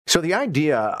So the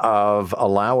idea of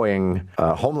allowing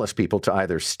homeless people to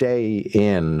either stay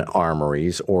in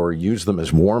armories or use them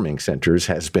as warming centers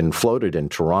has been floated in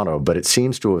Toronto, but it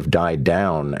seems to have died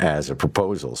down as a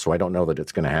proposal. So I don't know that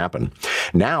it's going to happen.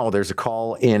 Now there's a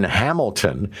call in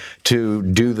Hamilton to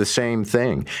do the same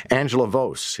thing. Angela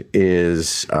Vos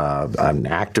is an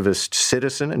activist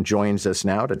citizen and joins us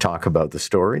now to talk about the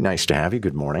story. Nice to have you.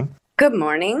 Good morning. Good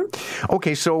morning.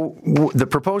 Okay, so the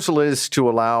proposal is to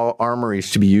allow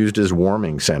armories to be used as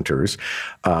warming centers.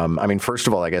 First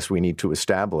of all, I guess we need to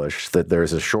establish that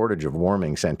there's a shortage of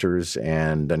warming centers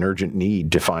and an urgent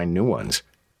need to find new ones.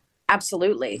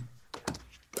 Absolutely.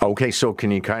 Okay, so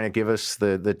can you kind of give us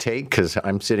the take? Because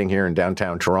I'm sitting here in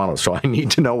downtown Toronto, so I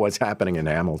need to know what's happening in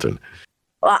Hamilton.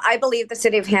 Well, I believe the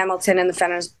City of Hamilton and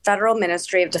the Federal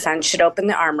Ministry of Defense should open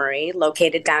the armory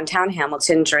located downtown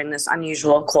Hamilton during this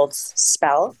unusual cold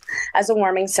spell as a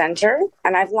warming center.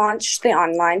 And I've launched the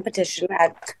online petition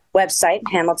at website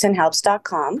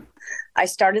hamiltonhelps.com. I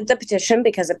started the petition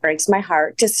because it breaks my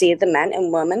heart to see the men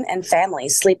and women and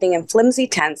families sleeping in flimsy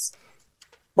tents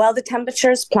while the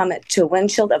temperatures plummet to a wind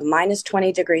chill of minus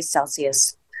 20 degrees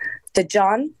Celsius. The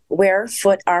John Ware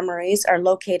Foote armories are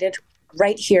located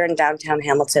right here in downtown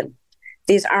Hamilton.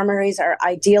 These armories are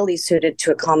ideally suited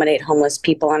to accommodate homeless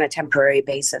people on a temporary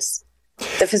basis.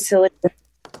 The facility has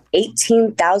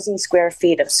 18,000 square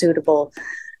feet of suitable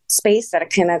space that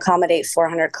can accommodate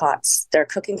 400 cots. There are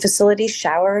cooking facilities,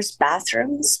 showers,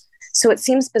 bathrooms. So it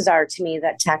seems bizarre to me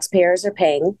that taxpayers are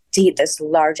paying to heat this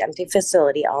large empty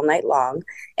facility all night long.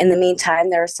 In the meantime,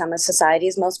 there are some of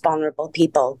society's most vulnerable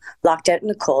people locked out in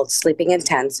the cold, sleeping in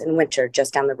tents in winter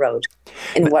just down the road.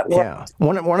 In what world?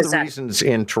 One of the reasons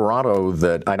in Toronto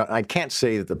that I can't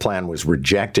say that the plan was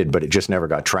rejected, but it just never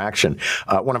got traction.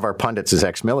 One of our pundits is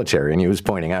ex-military, and he was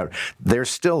pointing out there's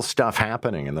still stuff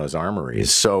happening in those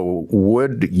armories. So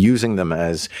would using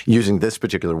this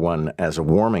particular one as a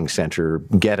warming center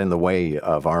get in the way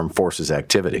of armed forces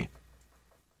activity?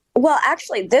 Well,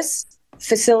 actually, this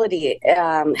facility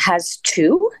has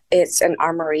two. It's an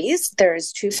armories.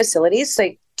 There's two facilities.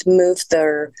 They move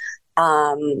their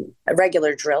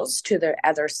regular drills to the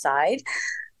other side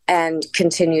and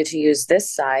continue to use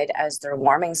this side as their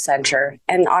warming center.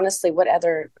 And honestly, what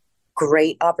other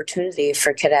great opportunity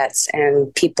for cadets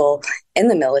and people in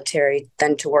the military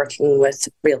than to working with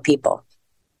real people?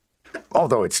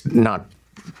 Although it's not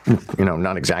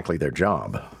exactly their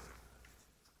job.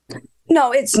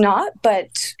 No, it's not,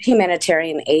 but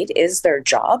humanitarian aid is their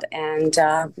job, and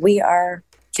we are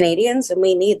Canadians, and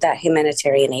we need that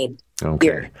humanitarian aid. Okay.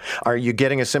 Here. Are you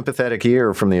getting a sympathetic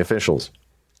ear from the officials?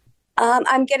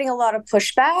 I'm getting a lot of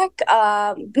pushback,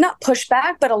 not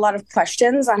pushback, but a lot of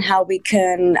questions on how we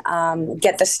can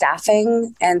get the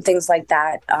staffing and things like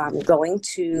that going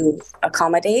to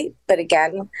accommodate. But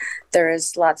again, there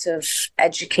is lots of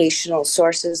educational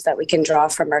sources that we can draw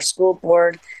from our school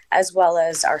board, as well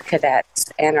as our cadets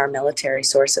and our military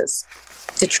sources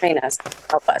to train us,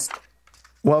 help us.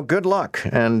 Well, good luck,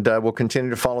 and we'll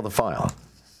continue to follow the file.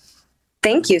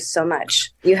 Thank you so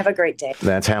much. You have a great day.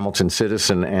 That's Hamilton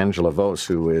citizen Angela Vos,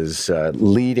 who is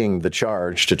leading the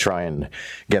charge to try and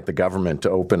get the government to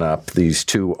open up these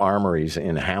two armories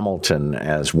in Hamilton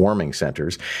as warming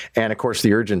centers. And, of course,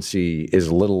 the urgency is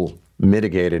a little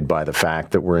mitigated by the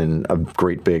fact that we're in a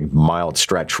great big mild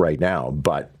stretch right now,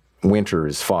 but winter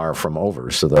is far from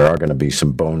over, so there are going to be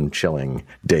some bone-chilling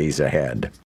days ahead.